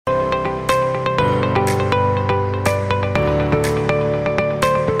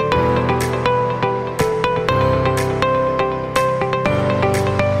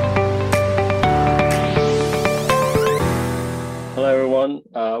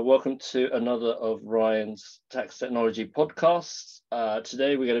Welcome to another of Ryan's Tax Technology podcasts.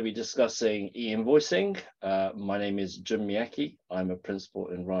 Today we're going to be discussing e-invoicing. My name is Jun Miyake. I'm a principal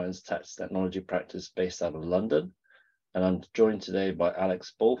in Ryan's Tax Technology practice based out of London. And I'm joined today by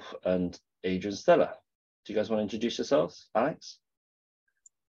Alex Bolf and Adrian Stella. Do you guys want to introduce yourselves? Alex?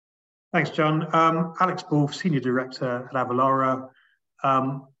 Thanks, John. Alex Bolf, Senior Director at Avalara.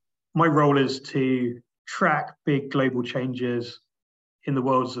 My role is to track big global changes in the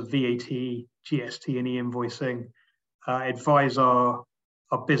worlds of VAT, GST, and e-invoicing, advise our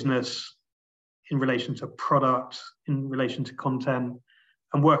business in relation to product, in relation to content,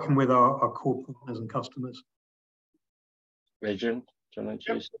 and working with our core partners and customers. Adrian, do you want to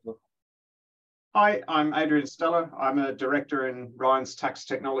introduce yourself? Hi, I'm Adrian Stella. I'm a director in Ryan's Tax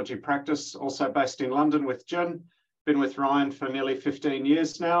Technology practice, also based in London with Jun. Been with Ryan for nearly 15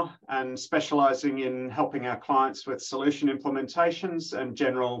 years now and specialising in helping our clients with solution implementations and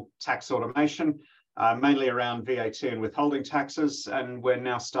general tax automation, mainly around VAT and withholding taxes. And we're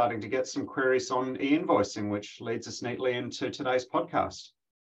now starting to get some queries on e-invoicing, which leads us neatly into today's podcast.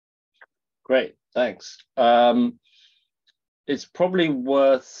 Great, thanks. It's probably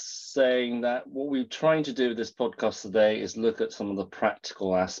worth saying that what we're trying to do with this podcast today is look at some of the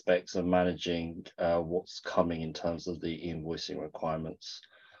practical aspects of managing what's coming in terms of the e-invoicing requirements.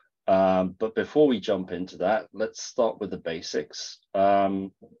 But before we jump into that, let's start with the basics.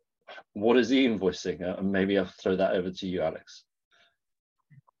 What is e-invoicing? And maybe I'll throw that over to you, Alex.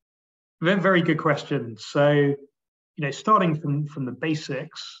 Very good question. So, starting from the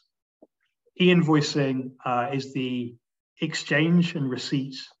basics, e-invoicing is the exchange and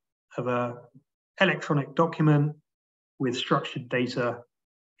receipt of an electronic document with structured data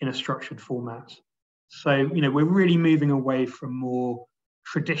in a structured format. So, we're really moving away from more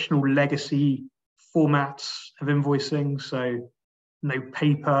traditional legacy formats of invoicing. So no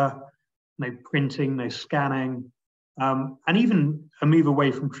paper, no printing, no scanning, and even a move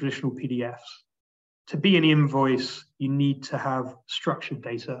away from traditional PDFs. To be an invoice, you need to have structured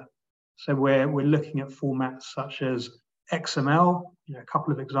data. So we're looking at formats such as XML, a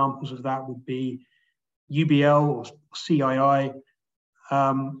couple of examples of that would be UBL or CII,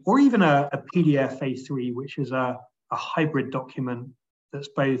 or even a PDF A3, which is a hybrid document that's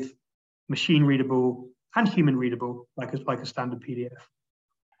both machine readable and human readable, like a standard PDF.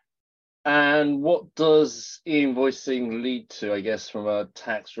 And what does e-invoicing lead to, I guess, from a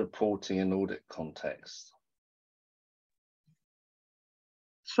tax reporting and audit context?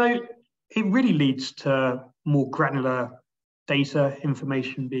 So it really leads to more granular data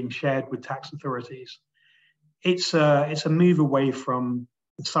information being shared with tax authorities. It's a move away from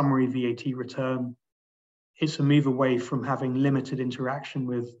the summary VAT return. It's a move away from having limited interaction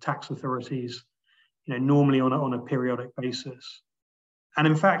with tax authorities, normally on a periodic basis. And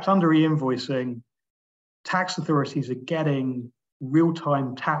in fact, under e-invoicing, tax authorities are getting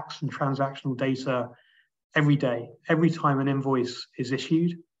real-time tax and transactional data every day. Every time an invoice is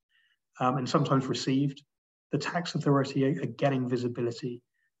issued and sometimes received, the tax authority are getting visibility.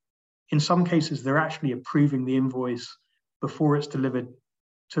 In some cases, they're actually approving the invoice before it's delivered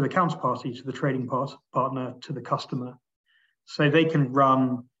to the counterparty, to the trading partner, to the customer. So they can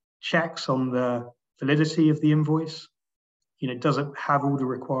run checks on the validity of the invoice. Does it have all the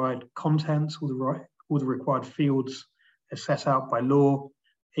required contents, all the required fields as set out by law?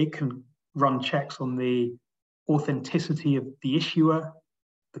 It can run checks on the authenticity of the issuer,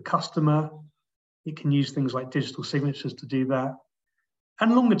 the customer. It can use things like digital signatures to do that.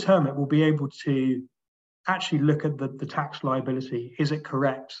 And longer term, it will be able to actually look at the tax liability. Is it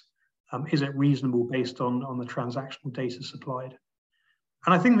correct? Is it reasonable based on the transactional data supplied?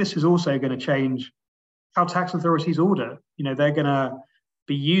 And I think this is also going to change how tax authorities audit. They're going to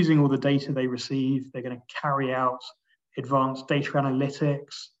be using all the data they receive. They're going to carry out advanced data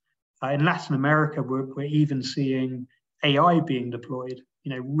analytics. In Latin America, we're even seeing AI being deployed,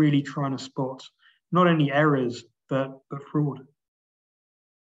 really trying to spot not only errors, but fraud.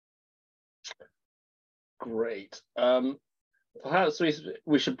 Great. Perhaps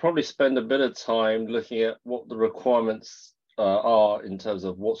we should probably spend a bit of time looking at what the requirements are in terms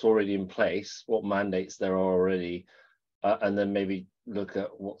of what's already in place, what mandates there are already, and then maybe look at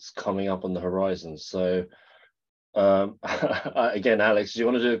what's coming up on the horizon. So again, Alex, do you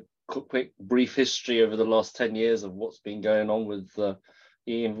want to do a quick brief history over the last 10 years of what's been going on with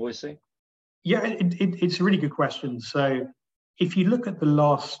e-invoicing? Yeah, it's a really good question. So if you look at the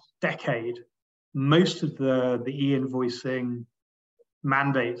last decade, most of the e-invoicing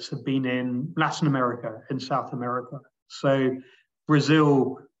mandates have been in Latin America and South America. So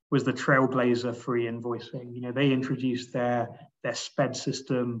Brazil was the trailblazer for e-invoicing. You know, they introduced their SPED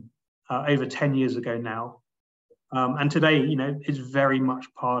system over 10 years ago now. And today, you know, it's very much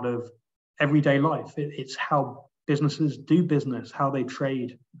part of everyday life. It's how businesses do business, how they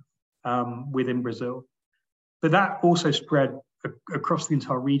trade within Brazil. But that also spread across the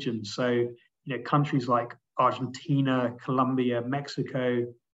entire region. So, you know, countries like Argentina, Colombia, Mexico,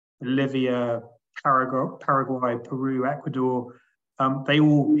 Bolivia, Paraguay, Peru, Ecuador, they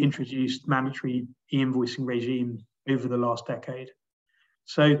all introduced mandatory e-invoicing regime over the last decade.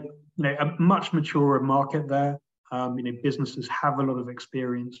 So, you know, a much maturer market there. You know, businesses have a lot of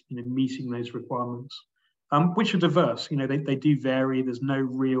experience, you know, meeting those requirements, which are diverse. You know, they do vary. There's no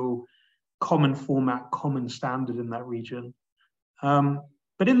real common format, common standard in that region.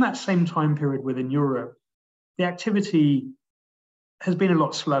 But in that same time period within Europe, the activity has been a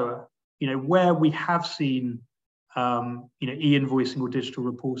lot slower. You know, where we have seen, you know, e-invoicing or digital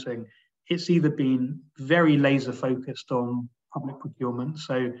reporting, it's either been very laser focused on public procurement,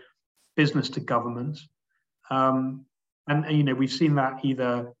 so business to government. And you know, we've seen that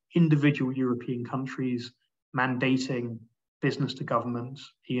either individual European countries mandating business to government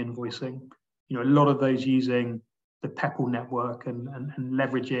e-invoicing, you know, a lot of those using the PEPL network and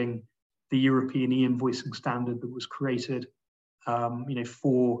leveraging the European e-invoicing standard that was created, you know,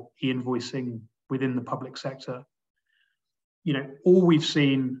 for e-invoicing within the public sector. You know, or we've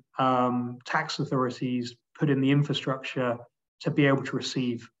seen tax authorities put in the infrastructure to be able to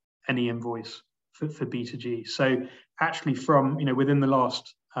receive an e-invoice for B2G. So actually from, you know, within the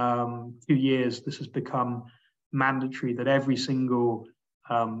last few years, this has become mandatory that every single,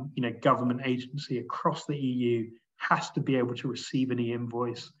 you know, government agency across the EU has to be able to receive an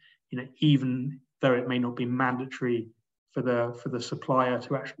e-invoice, you know, even though it may not be mandatory for the supplier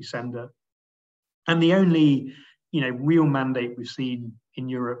to actually send it. And the only, you know, real mandate we've seen in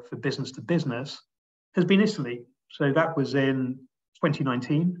Europe for business to business has been Italy. So that was in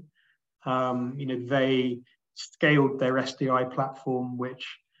 2019. You know, they scaled their SDI platform, which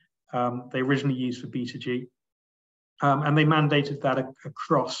they originally used for B2G, and they mandated that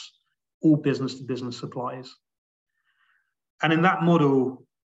across all business to business suppliers. And in that model,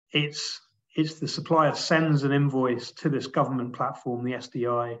 it's the supplier sends an invoice to this government platform, the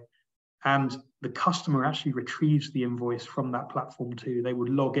SDI, and the customer actually retrieves the invoice from that platform too. They would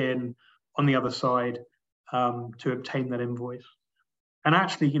log in on the other side to obtain that invoice. And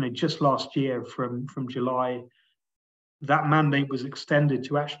actually, you know, just last year from July, that mandate was extended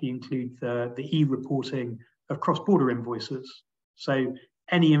to actually include the e-reporting of cross-border invoices. So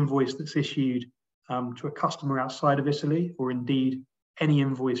any invoice that's issued to a customer outside of Italy, or indeed any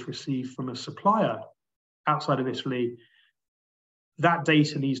invoice received from a supplier outside of Italy, that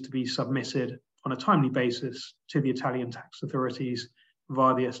data needs to be submitted on a timely basis to the Italian tax authorities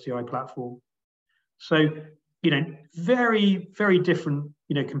via the SDI platform. So, you know, very, very different,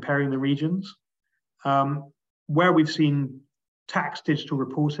 you know, comparing the regions. Where we've seen tax digital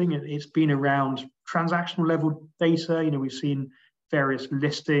reporting, it's been around transactional level data. You know, we've seen various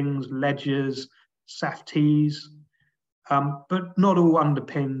listings, ledgers, SAFTs, but not all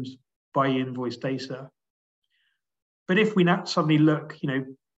underpinned by invoice data. But if we now suddenly look, you know,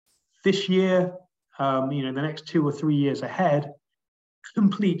 this year, you know, the next 2 or 3 years ahead,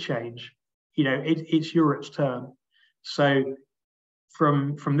 complete change. You know, it's Europe's turn. So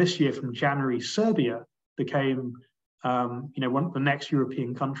from this year, from January, Serbia became, you know, the next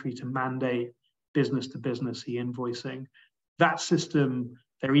European country to mandate business to business e-invoicing. That system,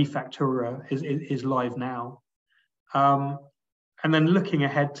 their e-factura, is live now. And then looking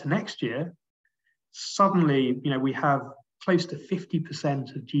ahead to next year, suddenly, you know, we have close to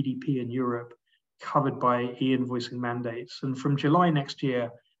 50% of GDP in Europe covered by e-invoicing mandates. And from July next year,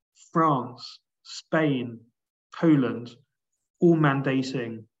 France, Spain, Poland, all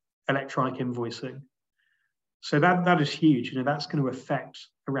mandating electronic invoicing. So that is huge. You know, that's going to affect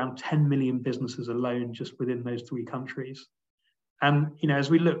around 10 million businesses alone just within those 3 countries. And, you know, as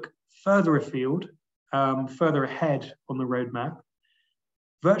we look further afield, further ahead on the roadmap,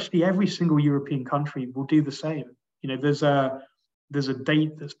 virtually every single European country will do the same. You know, there's a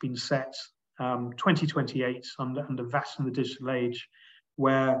date that's been set, 2028, under VAT in the digital age,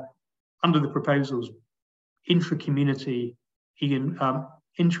 where under the proposals, intra-community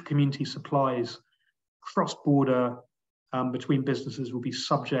supplies cross-border between businesses will be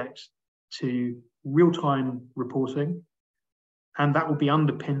subject to real-time reporting, and that will be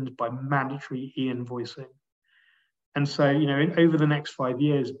underpinned by mandatory e-invoicing. And so, you know, over the next 5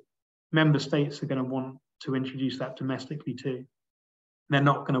 years, member states are going to want to introduce that domestically too. They're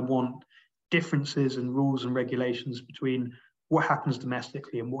not going to want differences in rules and regulations between what happens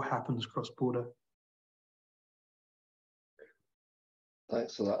domestically and what happens cross-border.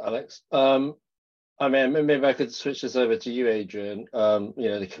 Thanks for that, Alex. I mean, maybe I could switch this over to you, Adrian.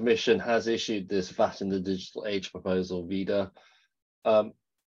 The Commission has issued this VAT in the Digital Age proposal, VIDA.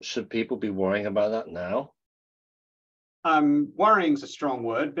 Should people be worrying about that now? Worrying is a strong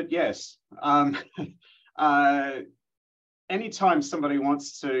word, but yes. Anytime somebody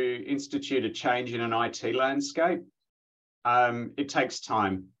wants to institute a change in an IT landscape, it takes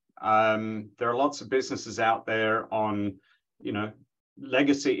time. There are lots of businesses out there on,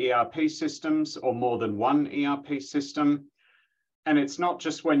 legacy ERP systems or more than one ERP system. And it's not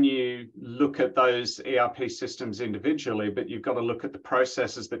just when you look at those ERP systems individually, but you've got to look at the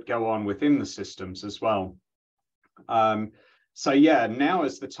processes that go on within the systems as well. So yeah, now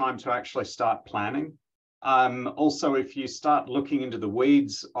is the time to actually start planning. Also, if you start looking into the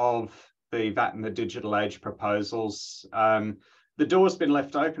weeds of the VAT and the Digital Age proposals, the door's been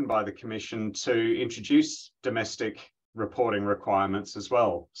left open by the Commission to introduce domestic reporting requirements as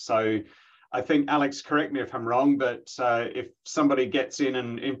well. So I think, Alex, correct me if I'm wrong, but if somebody gets in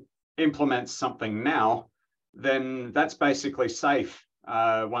and implements something now, then that's basically safe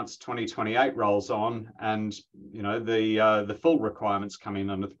once 2028 rolls on and the full requirements come in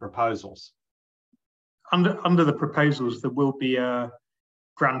under the proposals. Under the proposals, there will be a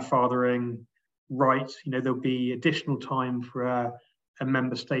grandfathering right. There'll be additional time for a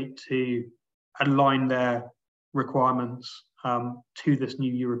member state to align their requirements to this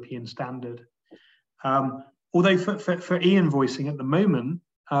new European standard. Although for e-invoicing at the moment,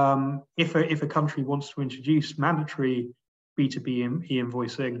 if a country wants to introduce mandatory B2B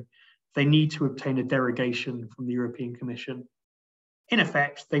e-invoicing, they need to obtain a derogation from the European Commission. In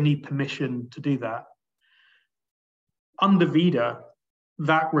effect, they need permission to do that. Under VIDA,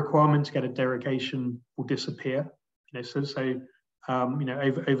 that requirement to get a derogation will disappear. Over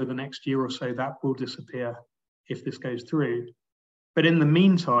the next year or so, that will disappear if this goes through. But in the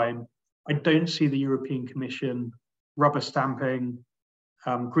meantime, I don't see the European Commission rubber stamping,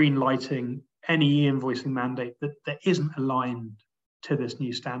 green lighting any e-invoicing mandate that isn't aligned to this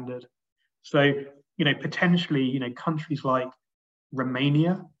new standard. So, potentially, countries like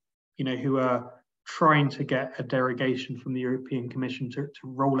Romania, who are trying to get a derogation from the European Commission to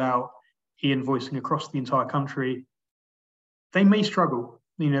roll out e-invoicing across the entire country, they may struggle.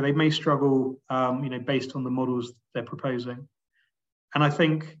 They may struggle, based on the models they're proposing. And I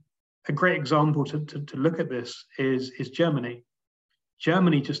think a great example to look at this is Germany.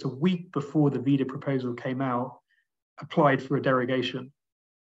 Germany, just a week before the VIDA proposal came out, applied for a derogation.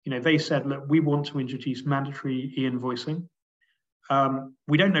 They said, look, we want to introduce mandatory e-invoicing.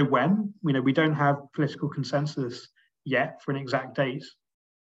 We don't know when. We don't have political consensus yet for an exact date.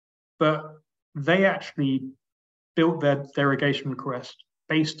 But they actually built their derogation request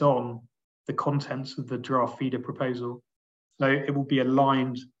based on the contents of the draft VIDA proposal. So it will be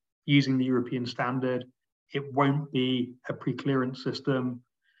aligned using the European standard. It won't be a pre-clearance system.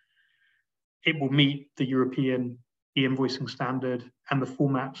 It will meet the European e-invoicing standard and the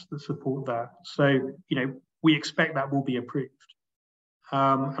formats that support that. So, we expect that will be approved.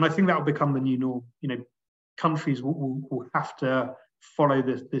 And I think that will become the new norm. Countries will have to follow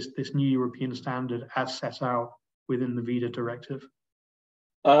this new European standard as set out within the VIDA directive.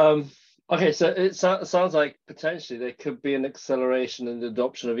 Okay, so it sounds like potentially there could be an acceleration in the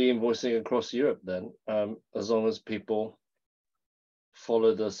adoption of e-invoicing across Europe then, as long as people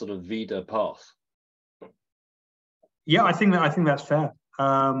follow the sort of VIDA path. Yeah, I think that's fair.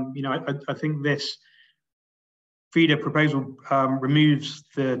 I think this VIDA proposal removes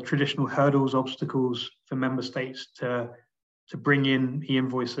the traditional hurdles, obstacles for member states to bring in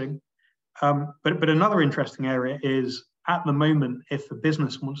e-invoicing. But another interesting area is, at the moment, if a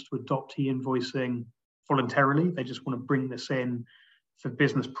business wants to adopt e-invoicing voluntarily, they just want to bring this in for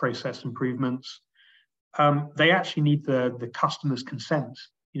business process improvements, they actually need the customer's consent.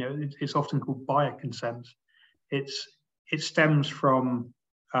 It's often called buyer consent. It stems from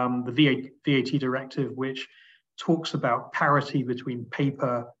the VAT directive, which talks about parity between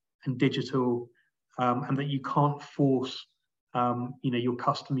paper and digital, and that you can't force your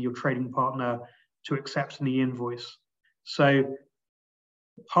customer, your trading partner, to accept an e-invoice. So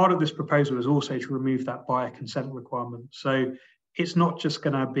part of this proposal is also to remove that buyer consent requirement. So it's not just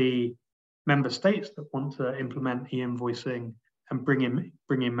going to be member states that want to implement e-invoicing and bring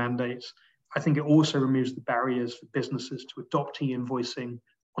in mandates. I think it also removes the barriers for businesses to adopt e-invoicing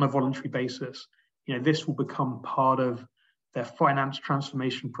on a voluntary basis. This will become part of their finance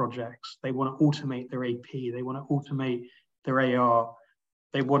transformation projects. They want to automate their AP. They want to automate their AR.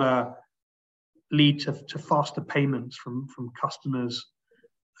 They want to lead to faster payments from customers,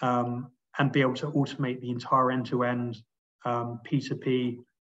 and be able to automate the entire end-to-end P2P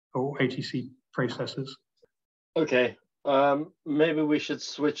or OTC processes. Okay, maybe we should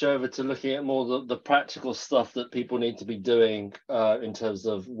switch over to looking at more the practical stuff that people need to be doing in terms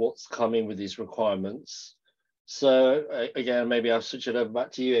of what's coming with these requirements. So again, maybe I'll switch it over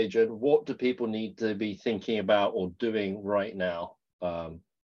back to you, Adrian. What do people need to be thinking about or doing right now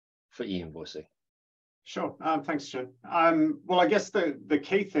for e-invoicing? Sure. Thanks, Jim. Well, I guess the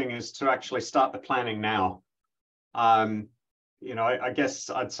key thing is to actually start the planning now. You know, I guess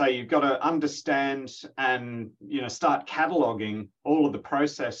I'd say you've got to understand and, you know, start cataloging all of the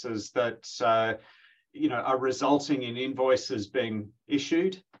processes that, you know, are resulting in invoices being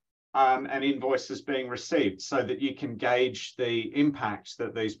issued and invoices being received, so that you can gauge the impact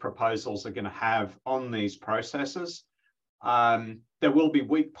that these proposals are going to have on these processes. There will be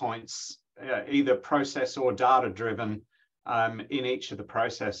weak points, either process or data driven, in each of the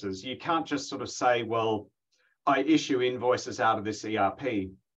processes. You can't just sort of say, well, I issue invoices out of this ERP.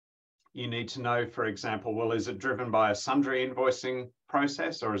 You need to know, for example, well, is it driven by a sundry invoicing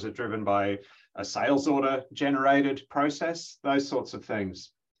process, or is it driven by a sales order generated process? Those sorts of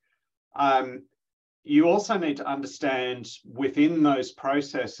things. You also need to understand within those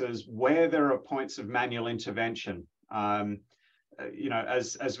processes where there are points of manual intervention. You know,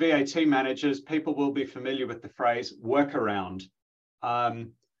 as VAT managers, people will be familiar with the phrase workaround.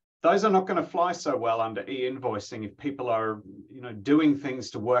 Those are not going to fly so well under e-invoicing if people are, you know, doing things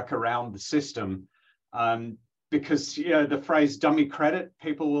to work around the system. Because, you know, the phrase dummy credit,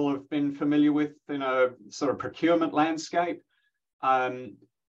 people will have been familiar with in a sort of procurement landscape.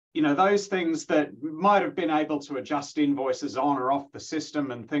 You know, those things that might have been able to adjust invoices on or off the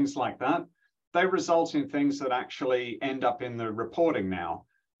system and things like that, they result in things that actually end up in the reporting now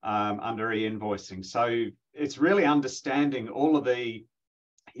under e-invoicing. So it's really understanding all of the,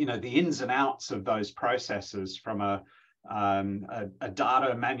 you know, the ins and outs of those processes from a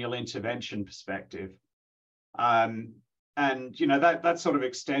data manual intervention perspective. And, you know, that sort of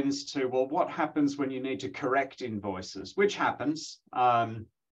extends to, well, what happens when you need to correct invoices, which happens.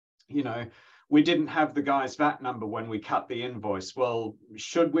 You know, we didn't have the guy's VAT number when we cut the invoice. Well,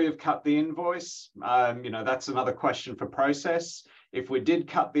 should we have cut the invoice? You know, that's another question for process. If we did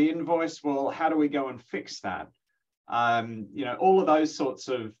cut the invoice, well, how do we go and fix that? You know, all of those sorts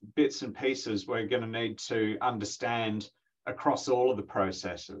of bits and pieces we're going to need to understand across all of the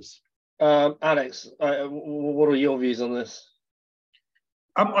processes. Alex, what are your views on this?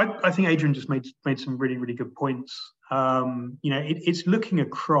 I think Adrian just made some really, really good points. You know, it's looking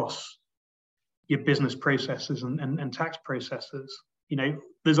across your business processes and tax processes. You know,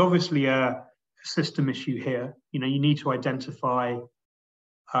 there's obviously a system issue here. You know, you need to identify,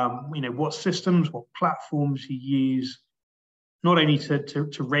 you know, what systems, what platforms you use, not only to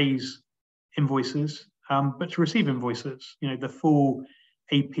raise invoices, but to receive invoices. You know, the full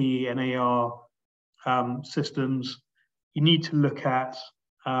AP and AR systems. You need to look at,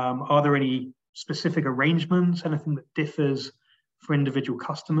 are there any specific arrangements, anything that differs for individual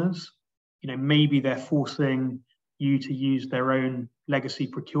customers? You know, maybe they're forcing you to use their own legacy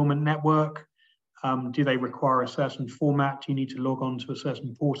procurement network. Do they require a certain format? Do you need to log on to a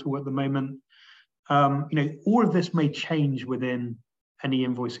certain portal at the moment? You know, all of this may change within an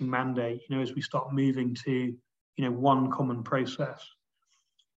e-invoicing mandate, you know, as we start moving to, you know, one common process.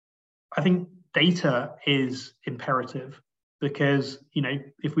 I think data is imperative because, you know,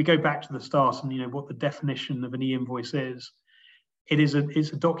 if we go back to the start and, you know, what the definition of an e-invoice is, it's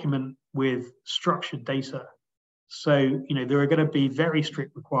a document with structured data. So, you know, there are going to be very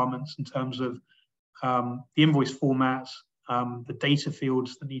strict requirements in terms of the invoice formats, the data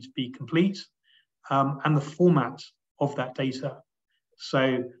fields that need to be complete, and the format of that data.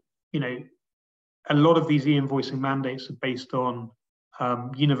 So, you know, a lot of these e-invoicing mandates are based on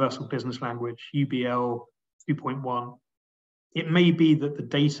Universal Business Language, UBL 2.1. It may be that the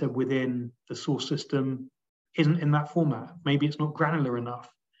data within the source system isn't in that format. Maybe it's not granular enough.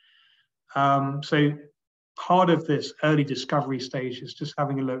 So part of this early discovery stage is just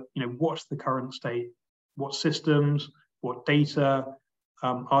having a look, you know, what's the current state? What systems, what data,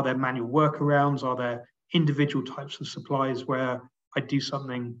 are there manual workarounds? Are there individual types of supplies where I do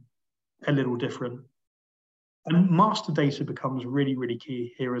something a little different? And master data becomes really, really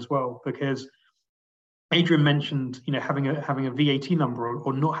key here as well, because Adrian mentioned, you know, having a VAT number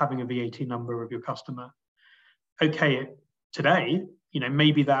or not having a VAT number of your customer. Okay, today, you know,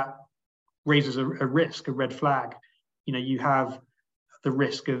 maybe that raises a risk, a red flag. You know, you have the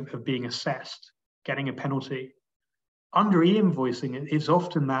risk of being assessed, getting a penalty. Under e-invoicing, it's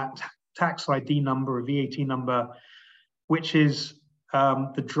often that tax ID number, a VAT number, which is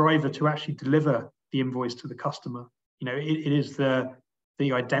the driver to actually deliver the invoice to the customer. It is the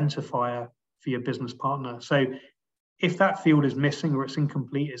identifier for your business partner. So if that field is missing or it's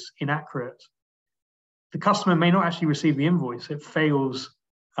incomplete, it's inaccurate, the customer may not actually receive the invoice. It fails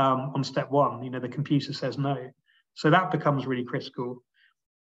on step one. The computer says no. So that becomes really critical.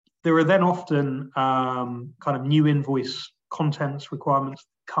 There are then often kind of new invoice contents requirements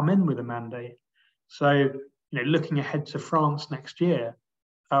come in with a mandate. So, looking ahead to France next year,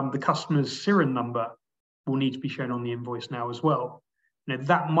 the customer's SIREN number will need to be shown on the invoice now as well.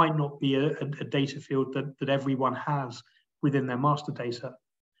 That might not be a data field that everyone has within their master data.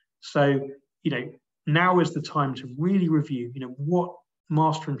 So, now is the time to really review, what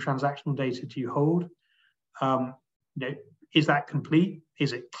master and transactional data do you hold? Is that complete?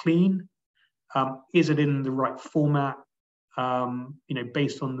 Is it clean? Is it in the right format,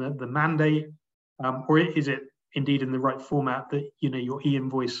 based on the mandate? Or is it indeed in the right format that, your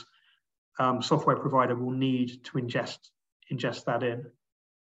e-invoice software provider will need to ingest that in?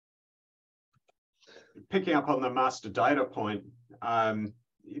 Picking up on the master data point,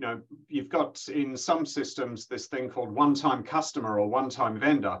 you've got in some systems this thing called one-time customer or one-time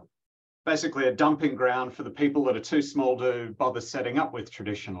vendor, basically a dumping ground for the people that are too small to bother setting up with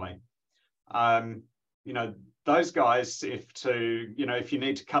traditionally. Those guys, if you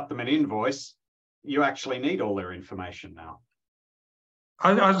need to cut them an invoice, you actually need all their information now.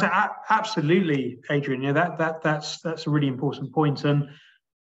 Absolutely, Adrian. That's a really important point. And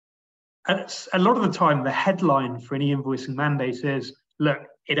a lot of the time, the headline for an e-invoicing mandate is, look,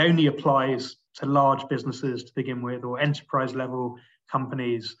 it only applies to large businesses to begin with, or enterprise level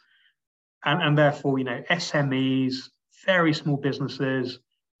companies. And therefore, SMEs, very small businesses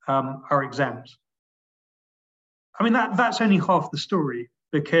are exempt. I mean, that's only half the story,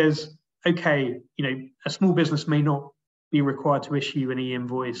 because, okay, a small business may not be required to issue an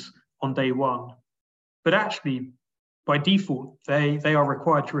e-invoice on day one, but actually, by default, they are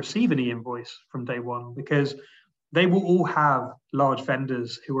required to receive an e-invoice from day one, because they will all have large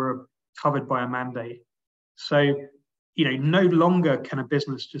vendors who are covered by a mandate. So, no longer can a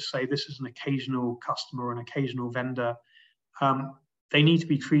business just say this is an occasional customer or an occasional vendor. They need to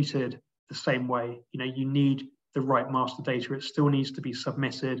be treated the same way. You need the right master data. It still needs to be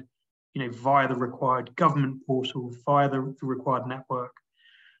submitted, via the required government portal, via the required network.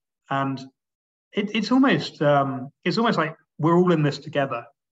 And it's almost like we're all in this together,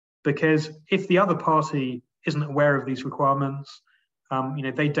 because if the other party isn't aware of these requirements,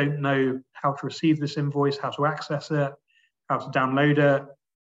 they don't know how to receive this invoice, how to access it, how to download it,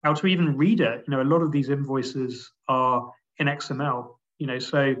 how to even read it. A lot of these invoices are in XML,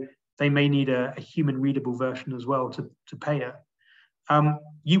 so they may need a human readable version as well to pay it.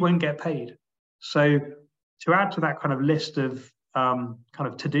 You won't get paid. So to add to that kind of list of kind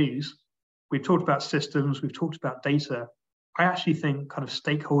of to-dos, we've talked about systems, we've talked about data. I actually think kind of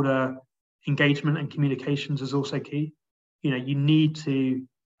stakeholder engagement and communications is also key. You need to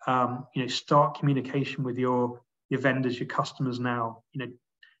start communication with your vendors, your customers now.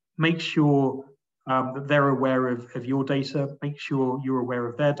 Make sure that they're aware of your data, make sure you're aware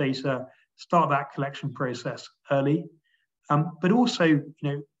of their data, start that collection process early. But also,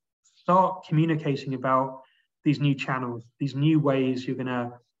 start communicating about these new channels, these new ways you're going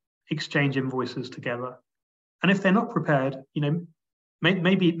to exchange invoices together. And if they're not prepared,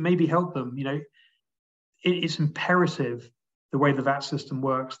 maybe help them. It's imperative, the way the VAT system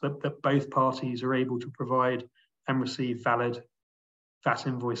works, that both parties are able to provide and receive valid VAT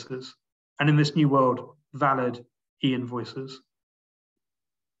invoices. And in this new world, valid e-invoices.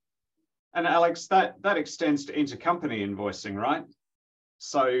 And Alex, that extends to intercompany invoicing, right?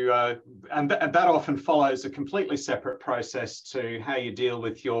 So, and that often follows a completely separate process to how you deal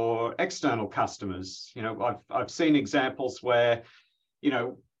with your external customers. I've seen examples where,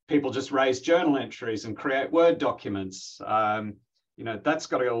 people just raise journal entries and create Word documents. That's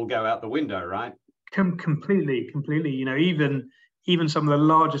got to all go out the window, right? Completely. Even some of the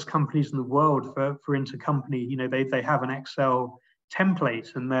largest companies in the world for intercompany, they have an Excel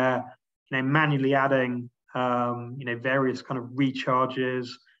template, and they're manually adding various kind of recharges,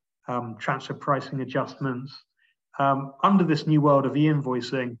 transfer pricing adjustments. Under this new world of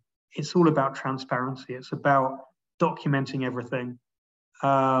e-invoicing, it's all about transparency. It's about documenting everything.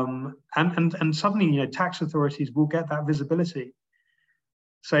 And suddenly, tax authorities will get that visibility.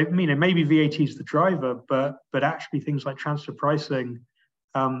 So, maybe VAT is the driver, but actually things like transfer pricing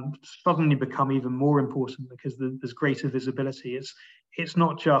suddenly become even more important because there's greater visibility. It's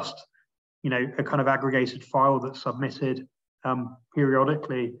not just, a kind of aggregated file that's submitted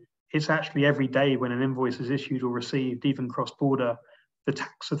periodically. it's actually every day when an invoice is issued or received, even cross-border, the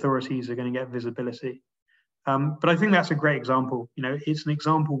tax authorities are going to get visibility. But I think that's a great example. It's an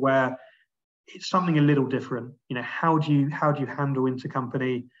example where it's something a little different. How do you handle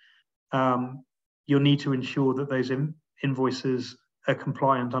intercompany? You'll need to ensure that those invoices are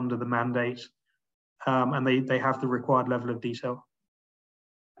compliant under the mandate, and they have the required level of detail.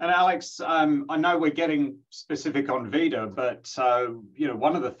 And Alex, I know we're getting specific on VIDA, but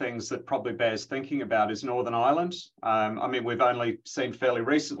one of the things that probably bears thinking about is Northern Ireland. I mean, we've only seen fairly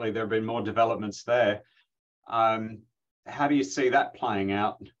recently there have been more developments there. How do you see that playing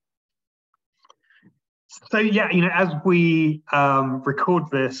out? So yeah, as we record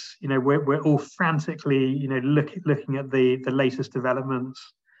this, we're all frantically, looking at the latest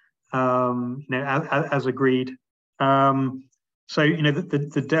developments, as agreed. So,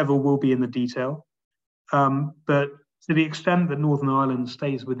 the devil will be in the detail. But to the extent that Northern Ireland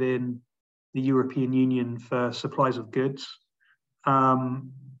stays within the European Union for supplies of goods,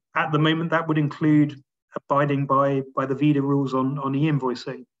 at the moment, that would include abiding by the VIDA rules on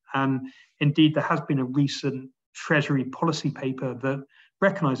e-invoicing. And indeed, there has been a recent Treasury policy paper that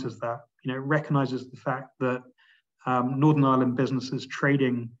recognises that, recognises the fact that Northern Ireland businesses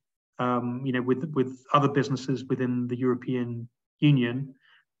trading, with other businesses within the European Union,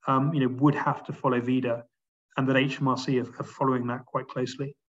 would have to follow VIDA, and that HMRC are following that quite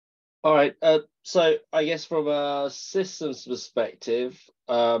closely. All right. So I guess from a systems perspective,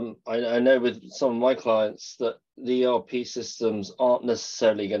 I know with some of my clients that the ERP systems aren't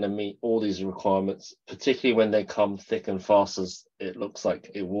necessarily going to meet all these requirements, particularly when they come thick and fast as it looks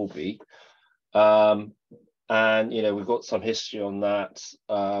like it will be. And we've got some history on that,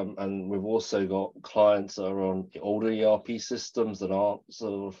 and we've also got clients that are on older ERP systems that aren't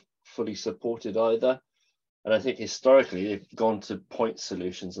sort of fully supported either. And I think historically they've gone to point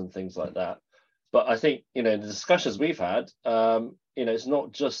solutions and things like that. But I think the discussions we've had, it's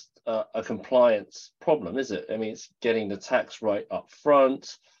not just a compliance problem, is it? I mean, it's getting the tax right up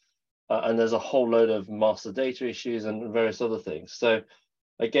front, and there's a whole load of master data issues and various other things. So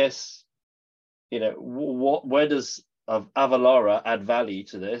I guess where does Avalara add value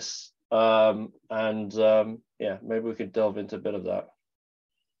to this? Yeah, maybe we could delve into a bit of that.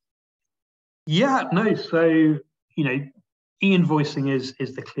 Yeah, no. So e-invoicing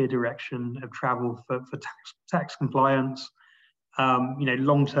is the clear direction of travel for tax compliance.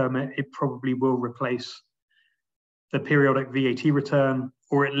 Long term, it probably will replace the periodic VAT return,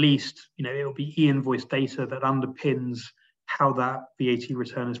 or at least it'll be e-invoice data that underpins how that VAT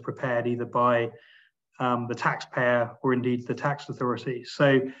return is prepared, either by the taxpayer or indeed the tax authority.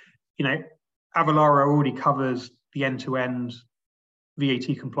 So, Avalara already covers the end-to-end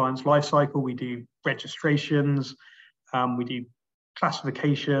VAT compliance lifecycle. We do registrations, we do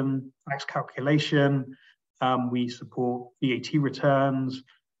classification, tax calculation, we support VAT returns,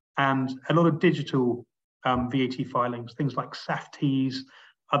 and a lot of digital VAT filings, things like SAFTs,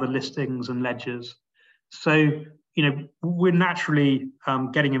 other listings and ledgers. So, we're naturally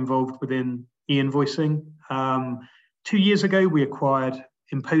getting involved within e-invoicing. 2 years ago, we acquired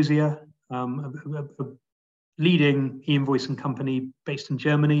Imposia, a leading e-invoicing company based in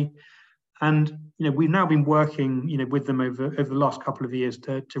Germany. And, we've now been working, with them over the last couple of years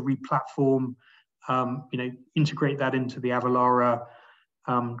to re-platform, integrate that into the Avalara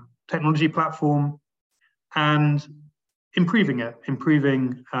technology platform and improving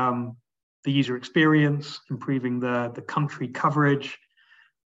the user experience, improving the country coverage.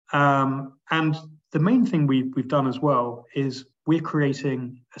 And the main thing we've done as well is we're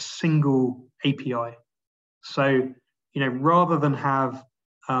creating a single API. So, rather than have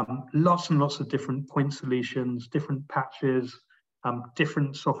lots and lots of different point solutions, different patches,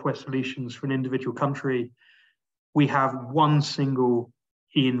 different software solutions for an individual country, we have one single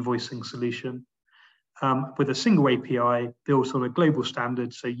e-invoicing solution with a single API built on a global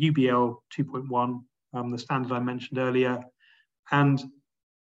standard, so UBL 2.1, the standard I mentioned earlier. And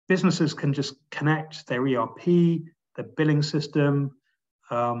businesses can just connect their ERP, their billing system,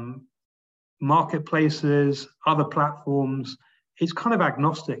 marketplaces, other platforms. It's kind of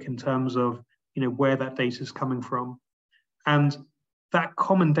agnostic in terms of where that data is coming from. And that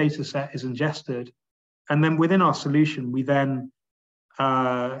common data set is ingested. And then within our solution, we then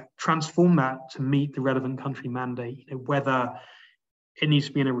transform that to meet the relevant country mandate, whether it needs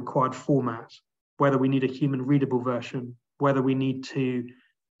to be in a required format, whether we need a human readable version, whether we need to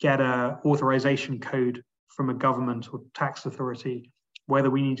get an authorization code from a government or tax authority, whether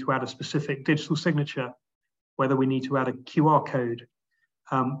we need to add a specific digital signature, whether we need to add a QR code,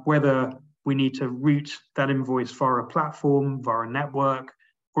 whether we need to route that invoice via a platform, via a network,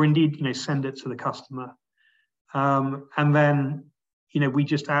 or indeed, send it to the customer. And then, we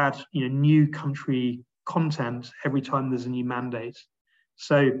just add, new country content every time there's a new mandate.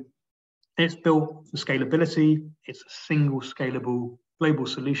 So it's built for scalability. It's a single scalable global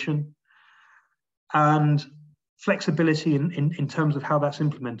solution, and flexibility in terms of how that's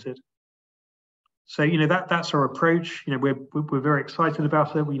implemented. So that's our approach. We're very excited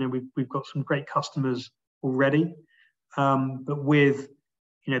about it. We've got some great customers already, but with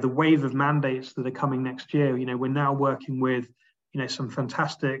the wave of mandates that are coming next year, we're now working with some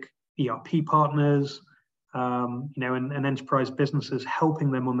fantastic ERP partners, and enterprise businesses, helping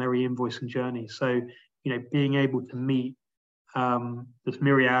them on their e-invoicing journey. So being able to meet this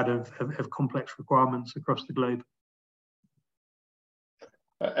myriad of complex requirements across the globe.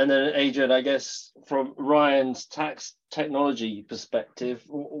 And then, Adrian, I guess from Ryan's tax technology perspective,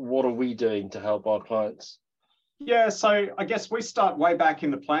 what are we doing to help our clients? Yeah, so I guess we start way back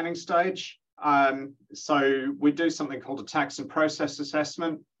in the planning stage. So we do something called a tax and process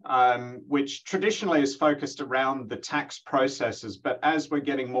assessment, which traditionally is focused around the tax processes. But as we're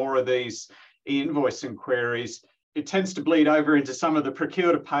getting more of these e-invoicing queries, it tends to bleed over into some of the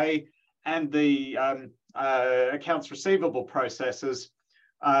procure to pay and the accounts receivable processes.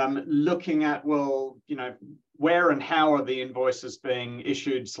 Looking at, where and how are the invoices being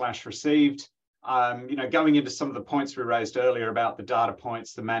issued / received? Going into some of the points we raised earlier about the data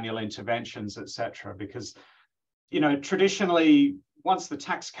points, the manual interventions, etc. Because, traditionally, once the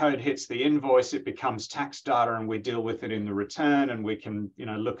tax code hits the invoice, it becomes tax data, and we deal with it in the return, and we can,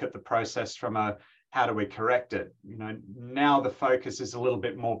 look at the process from a how do we correct it? Now the focus is a little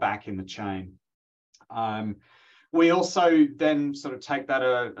bit more back in the chain. We also then sort of take that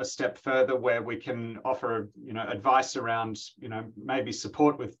a step further, where we can offer, advice around, maybe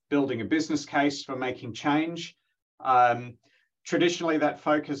support with building a business case for making change. Traditionally, that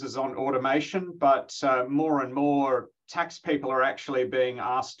focuses on automation, but more and more tax people are actually being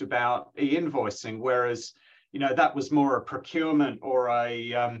asked about e-invoicing, whereas, that was more a procurement or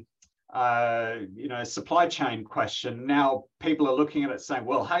a supply chain question. Now people are looking at it saying,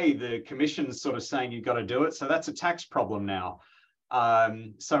 well, hey, the commission's sort of saying you've got to do it, so that's a tax problem now.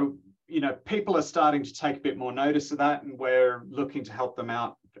 So people are starting to take a bit more notice of that, and we're looking to help them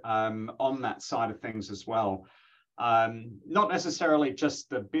out on that side of things as well. Not necessarily just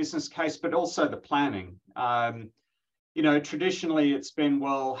the business case, but also the planning. Traditionally it's been,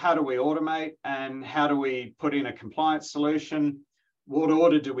 well, how do we automate, and how do we put in a compliance solution? What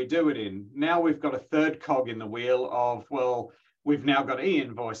order do we do it in? Now we've got a third cog in the wheel of, well, we've now got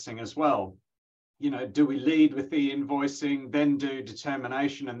e-invoicing as well. Do we lead with e-invoicing, then do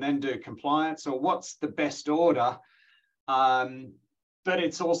determination, and then do compliance, or what's the best order? But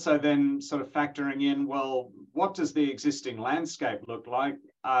it's also then sort of factoring in, well, what does the existing landscape look like?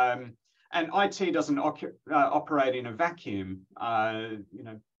 And IT doesn't operate in a vacuum.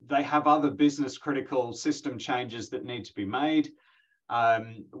 They have other business critical system changes that need to be made.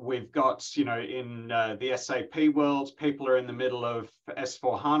 We've got, in the SAP world, people are in the middle of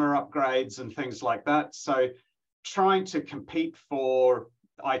S/4HANA upgrades and things like that. So trying to compete for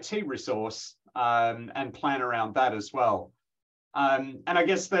IT resource and plan around that as well. And I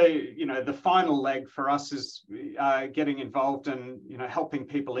guess the final leg for us is getting involved in, helping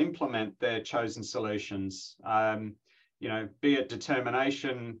people implement their chosen solutions, be it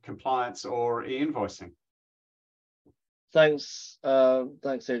determination, compliance, or e-invoicing. Thanks,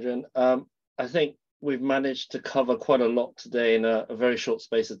 Adrian. I think we've managed to cover quite a lot today in a very short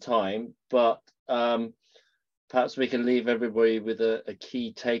space of time, but perhaps we can leave everybody with a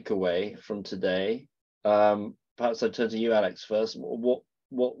key takeaway from today. Perhaps I turn to you, Alex, first.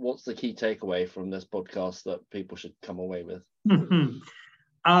 What's the key takeaway from this podcast that people should come away with? My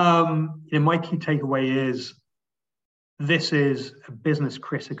key takeaway is this is a business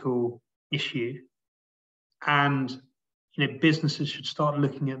critical issue, and businesses should start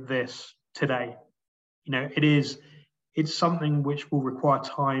looking at this today. It's something which will require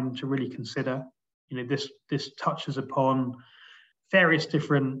time to really consider. This touches upon various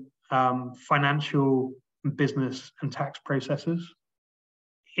different financial, business, and tax processes.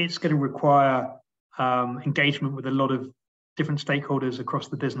 It's going to require engagement with a lot of different stakeholders across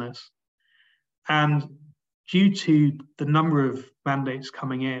the business. And due to the number of mandates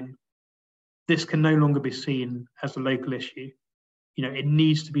coming in, this can no longer be seen as a local issue. It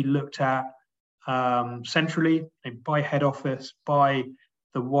needs to be looked at centrally, by head office, by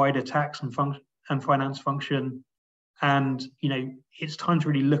the wider tax and finance function. And, it's time to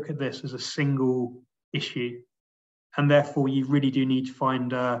really look at this as a single issue. And therefore, you really do need to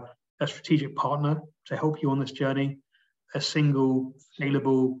find a strategic partner to help you on this journey, a single,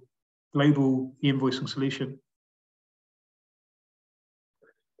 scalable, global e-invoicing solution.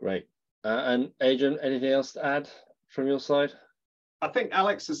 Great. And Adrian, anything else to add from your side? I think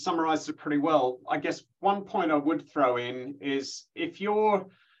Alex has summarized it pretty well. I guess one point I would throw in is if you're,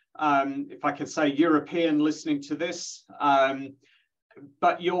 if I could say European listening to this,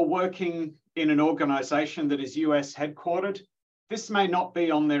 but you're working in an organization that is US headquartered, this may not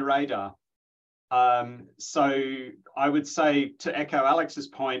be on their radar. So I would say, to echo Alex's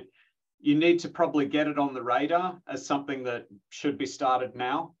point, you need to probably get it on the radar as something that should be started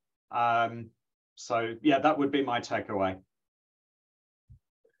now. So yeah, that would be my takeaway.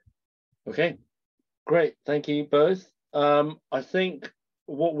 Okay, great. Thank you both. I think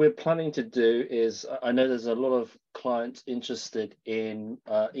what we're planning to do is, I know there's a lot of clients interested in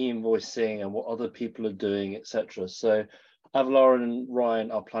e-invoicing and what other people are doing, etc. So Avalara and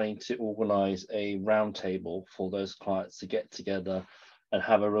Ryan are planning to organize a roundtable for those clients to get together and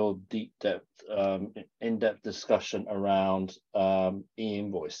have a real deep depth, in-depth discussion around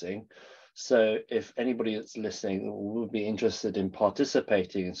e-invoicing. So if anybody that's listening would be interested in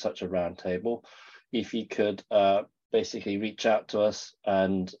participating in such a roundtable, if you could basically reach out to us,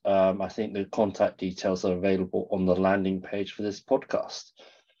 and I think the contact details are available on the landing page for this podcast.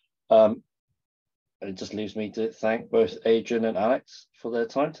 It just leaves me to thank both Adrian and Alex for their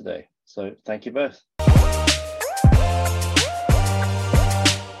time today. So thank you both.